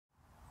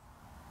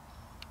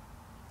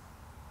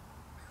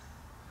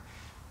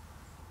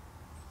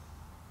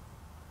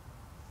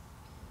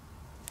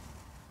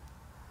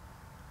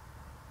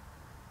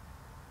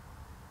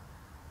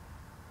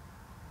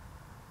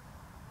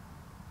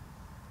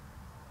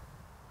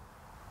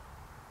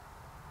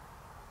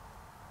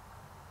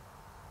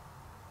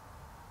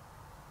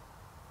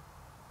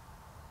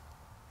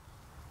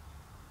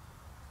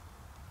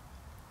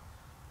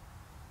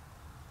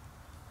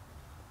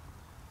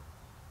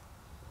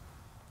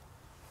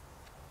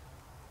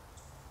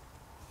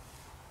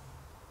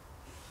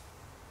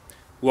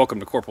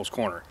Welcome to Corporals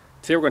Corner.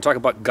 Today we're going to talk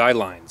about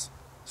guidelines,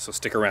 so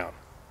stick around.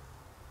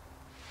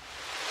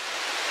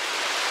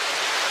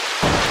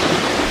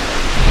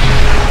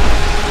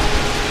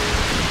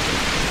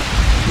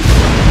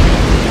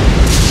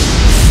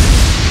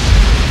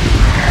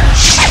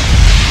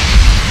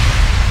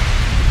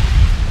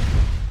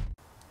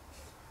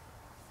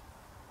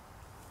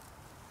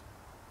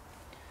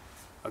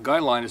 A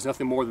guideline is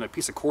nothing more than a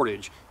piece of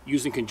cordage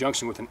used in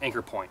conjunction with an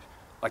anchor point,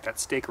 like that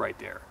stake right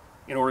there,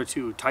 in order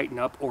to tighten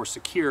up or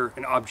secure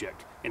an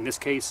object. In this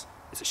case,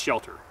 it's a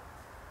shelter.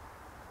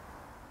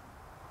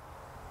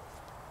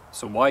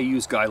 So why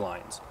use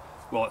guidelines?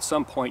 Well, at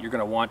some point you're going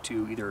to want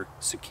to either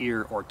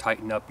secure or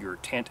tighten up your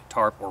tent,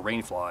 tarp, or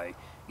rainfly,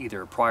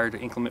 either prior to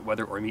inclement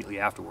weather or immediately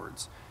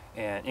afterwards.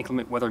 And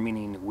inclement weather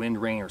meaning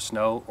wind, rain, or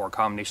snow, or a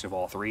combination of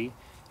all three.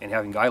 And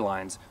having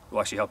guidelines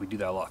will actually help you do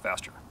that a lot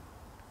faster.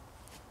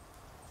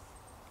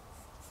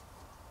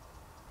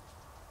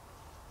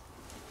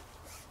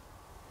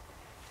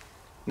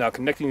 Now,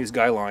 connecting these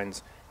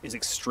guidelines is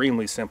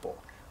extremely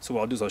simple. So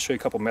what I'll do is I'll show you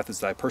a couple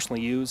methods that I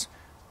personally use,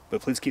 but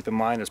please keep in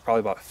mind there's probably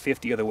about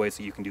 50 other ways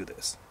that you can do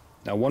this.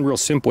 Now, one real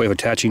simple way of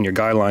attaching your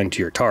guideline to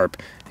your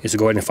tarp is to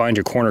go ahead and find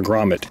your corner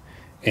grommet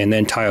and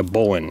then tie a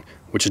bowline,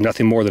 which is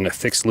nothing more than a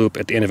fixed loop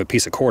at the end of a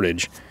piece of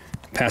cordage.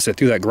 Pass it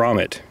through that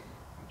grommet,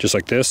 just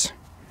like this.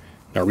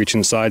 Now reach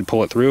inside,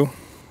 pull it through.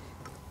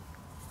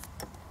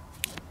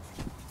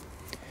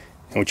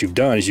 And what you've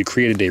done is you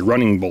created a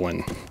running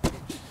bowline,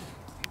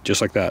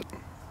 just like that.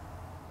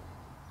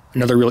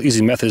 Another real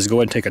easy method is go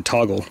ahead and take a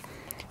toggle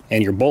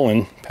and your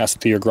bowline, pass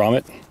it through your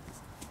grommet,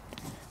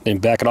 then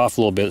back it off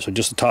a little bit so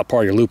just the top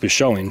part of your loop is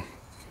showing.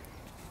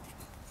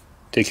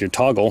 Take your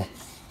toggle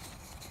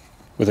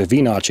with a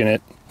V-notch in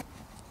it,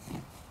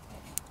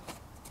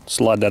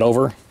 slide that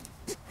over,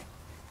 and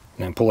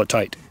then pull it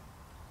tight.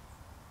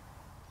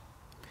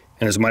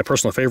 And as my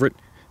personal favorite,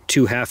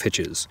 2 half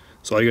hitches.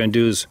 So all you're going to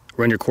do is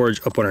run your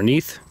cordage up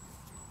underneath,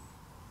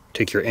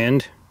 take your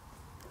end,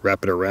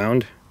 wrap it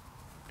around,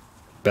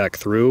 back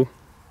through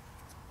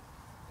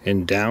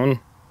and down,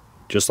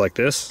 just like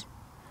this.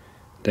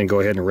 Then go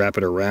ahead and wrap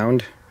it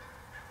around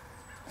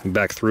and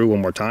back through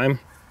one more time,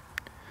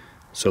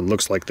 so it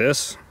looks like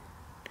this.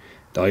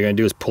 All you're going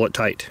to do is pull it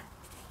tight.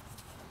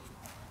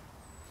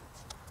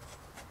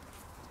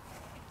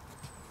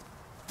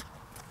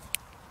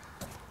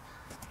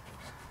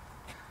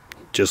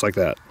 Just like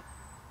that.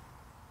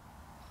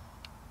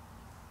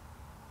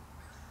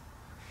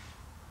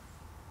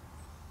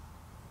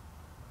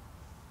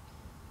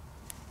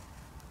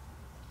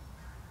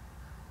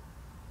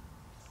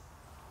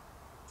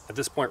 At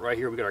this point right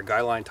here, we got our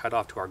guy line tied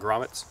off to our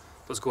grommets.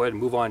 Let's go ahead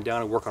and move on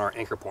down and work on our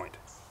anchor point.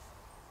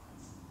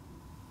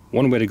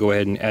 One way to go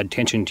ahead and add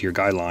tension to your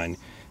guy line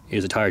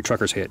is to tie a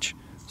trucker's hitch.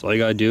 So all you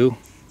gotta do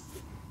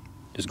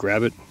is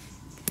grab it,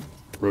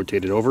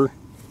 rotate it over,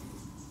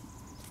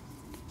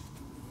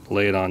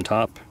 lay it on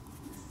top,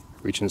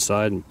 reach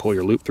inside and pull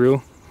your loop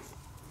through.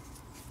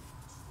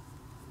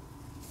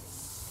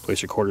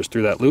 Place your quarters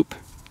through that loop.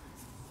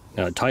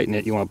 Now to tighten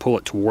it, you want to pull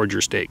it towards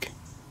your stake.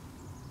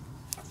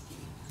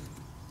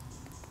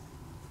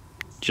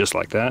 Just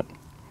like that.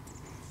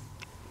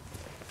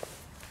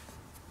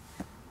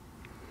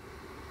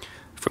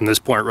 From this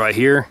point right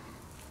here,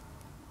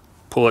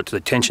 pull it to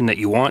the tension that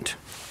you want.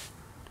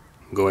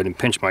 Go ahead and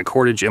pinch my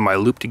cordage and my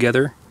loop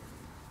together.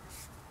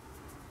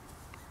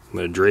 I'm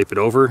going to drape it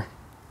over,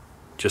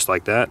 just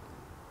like that,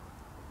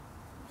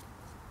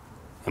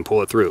 and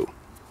pull it through.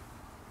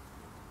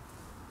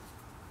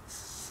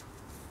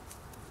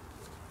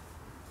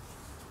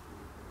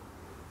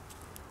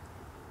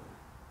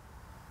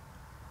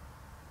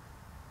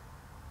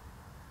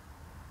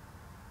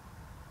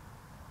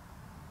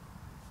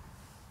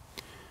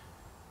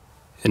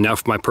 And now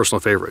for my personal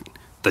favorite,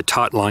 the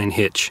Tautline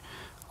Hitch.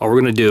 All we're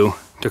going to do,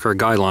 took our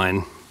guy line,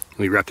 and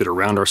we wrapped it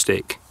around our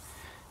stake.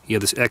 You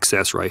have this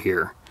excess right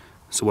here.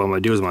 So what I'm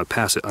going to do is I'm going to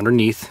pass it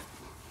underneath,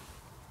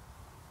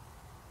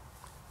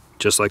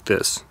 just like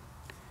this.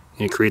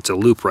 And it creates a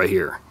loop right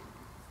here.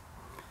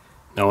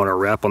 Now I want to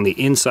wrap on the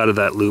inside of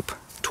that loop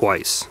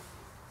twice.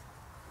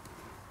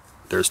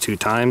 There's 2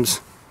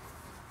 times,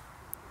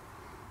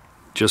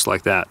 just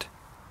like that.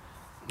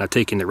 Now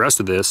taking the rest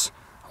of this,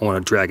 I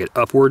want to drag it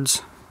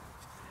upwards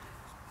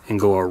and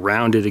go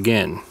around it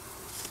again,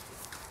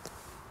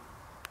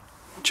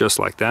 just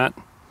like that.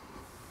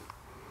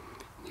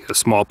 You got a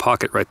small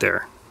pocket right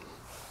there.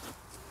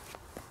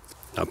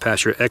 Now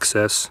pass your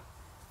excess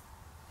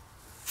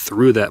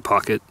through that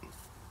pocket,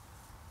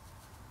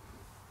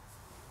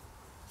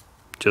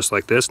 just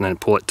like this, and then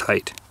pull it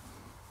tight.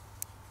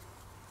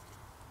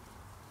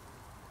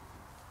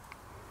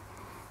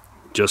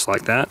 Just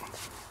like that.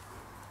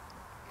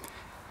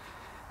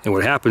 And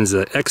what happens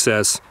is the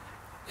excess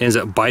ends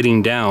up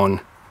biting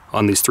down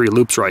on these 3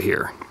 loops right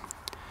here.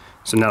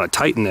 So now to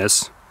tighten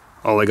this,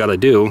 all I gotta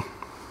do,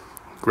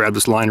 grab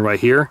this line right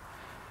here,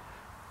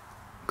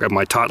 grab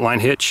my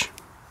Tautline hitch,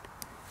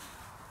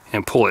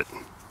 and pull it.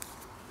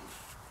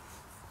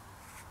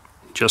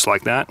 Just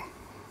like that.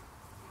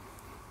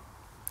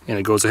 And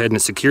it goes ahead and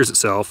it secures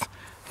itself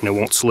and it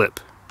won't slip.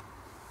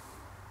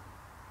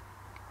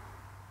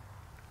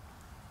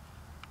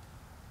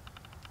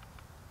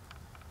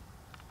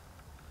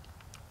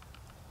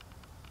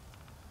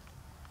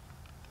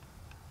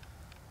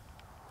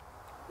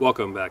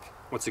 Welcome back.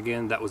 Once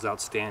again, that was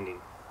outstanding.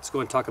 Let's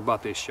go and talk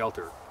about this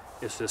shelter.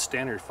 It's a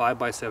standard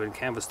 5x7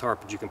 canvas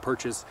tarp that you can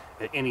purchase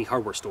at any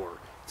hardware store.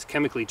 It's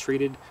chemically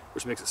treated,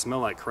 which makes it smell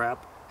like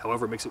crap.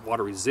 However, it makes it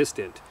water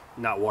resistant,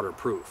 not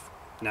waterproof.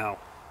 Now,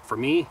 for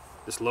me,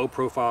 this low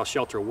profile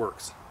shelter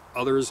works.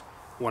 Others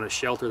want a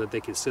shelter that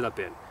they can sit up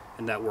in,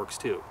 and that works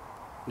too.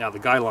 Now, the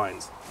guy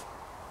lines.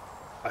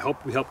 I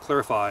hope we help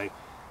clarify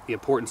the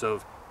importance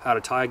of how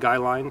to tie a guy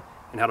line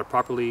and how to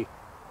properly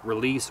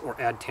release or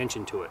add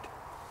tension to it.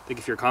 Thank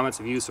you for your comments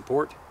and views,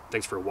 support.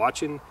 Thanks for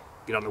watching.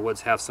 Get out in the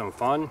woods, have some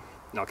fun,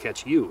 and I'll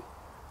catch you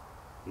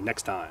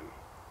next time.